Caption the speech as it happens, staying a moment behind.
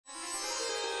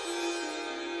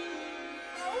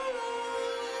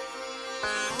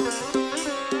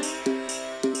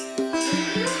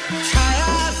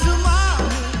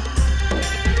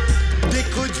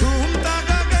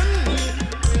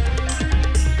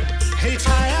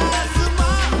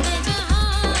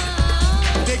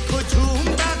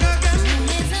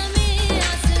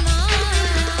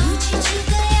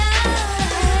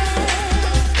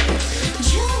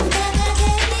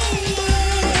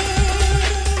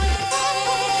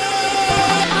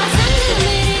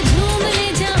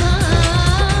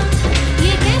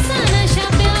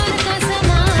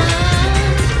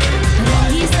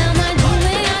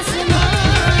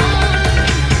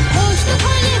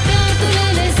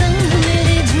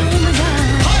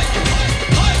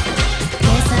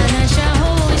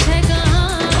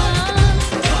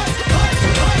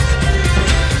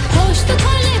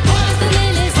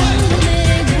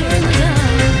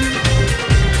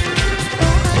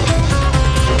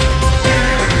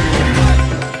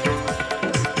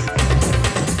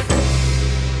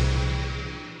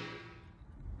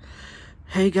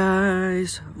Hey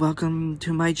guys, welcome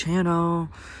to my channel.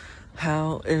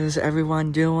 How is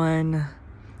everyone doing?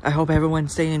 I hope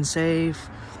everyone's staying safe.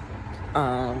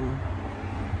 I'm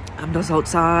just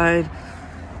outside.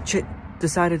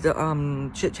 Decided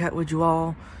to chit chat with you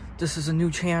all. This is a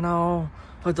new channel.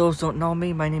 For those who don't know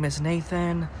me, my name is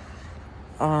Nathan.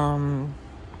 I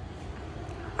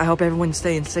hope everyone's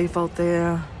staying safe out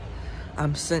there.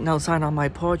 I'm sitting outside on my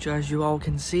porch, as you all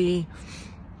can see.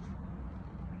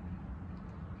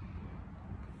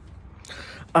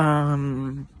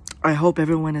 I hope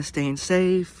everyone is staying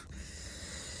safe.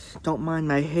 Don't mind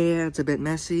my hair, it's a bit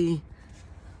messy.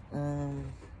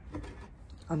 I'm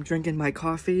drinking my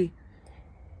coffee.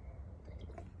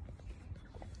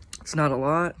 It's not a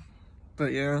lot,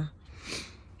 but yeah.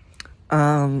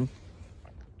 I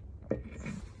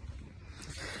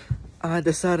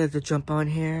decided to jump on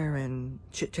here and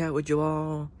chit chat with you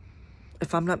all.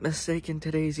 If I'm not mistaken,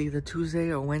 today's either Tuesday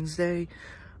or Wednesday,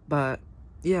 but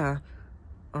yeah.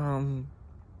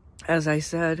 As I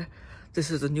said,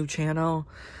 this is a new channel.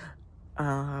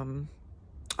 I'm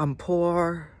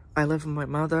poor. I live with my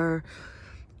mother.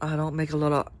 I don't make a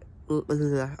lot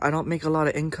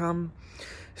of income.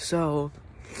 So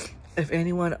if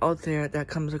anyone out there that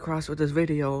comes across with this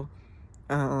video,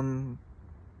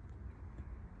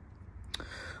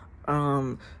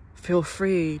 feel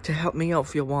free to help me out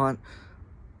if you want.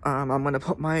 I'm gonna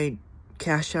put my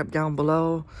Cash App down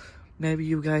below. Maybe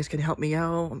you guys can help me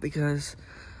out because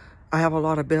I have a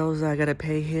lot of bills that I gotta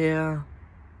pay here.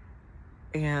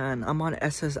 And I'm on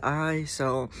SSI,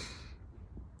 so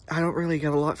I don't really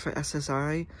get a lot for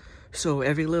SSI. So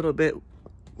every little bit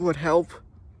would help.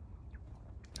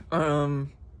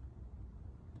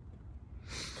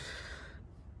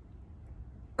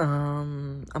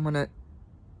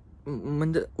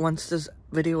 Once this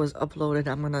video is uploaded,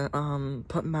 I'm gonna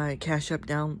put my Cash App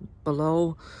down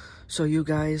below so you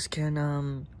guys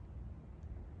can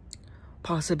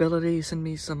possibly send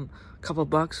me some couple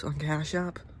bucks on Cash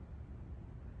App.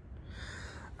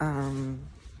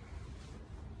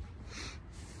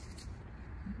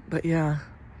 But yeah,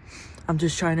 I'm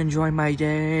just trying to enjoy my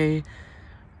day.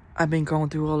 I've been going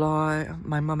through a lot.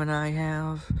 My mom and I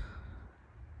have.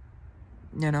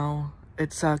 You know,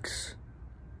 it sucks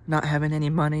not having any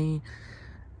money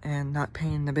and not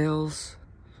paying the bills.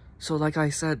 So like I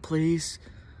said, please,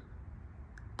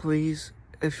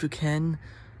 if you can,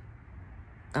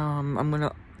 I'm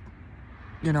gonna,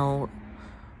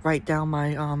 write down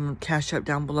my Cash App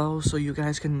down below so you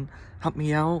guys can help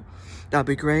me out. That'd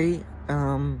be great.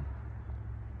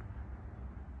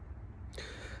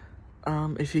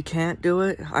 If you can't do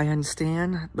it, I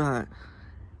understand, but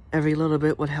every little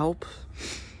bit would help.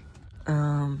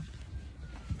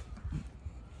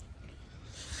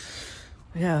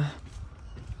 Yeah.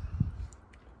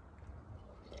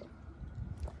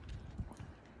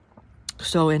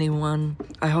 So anyone,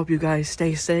 I hope you guys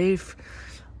stay safe.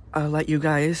 I'll let you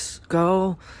guys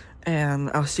go,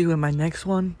 and I'll see you in my next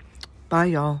one. Bye,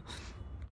 y'all.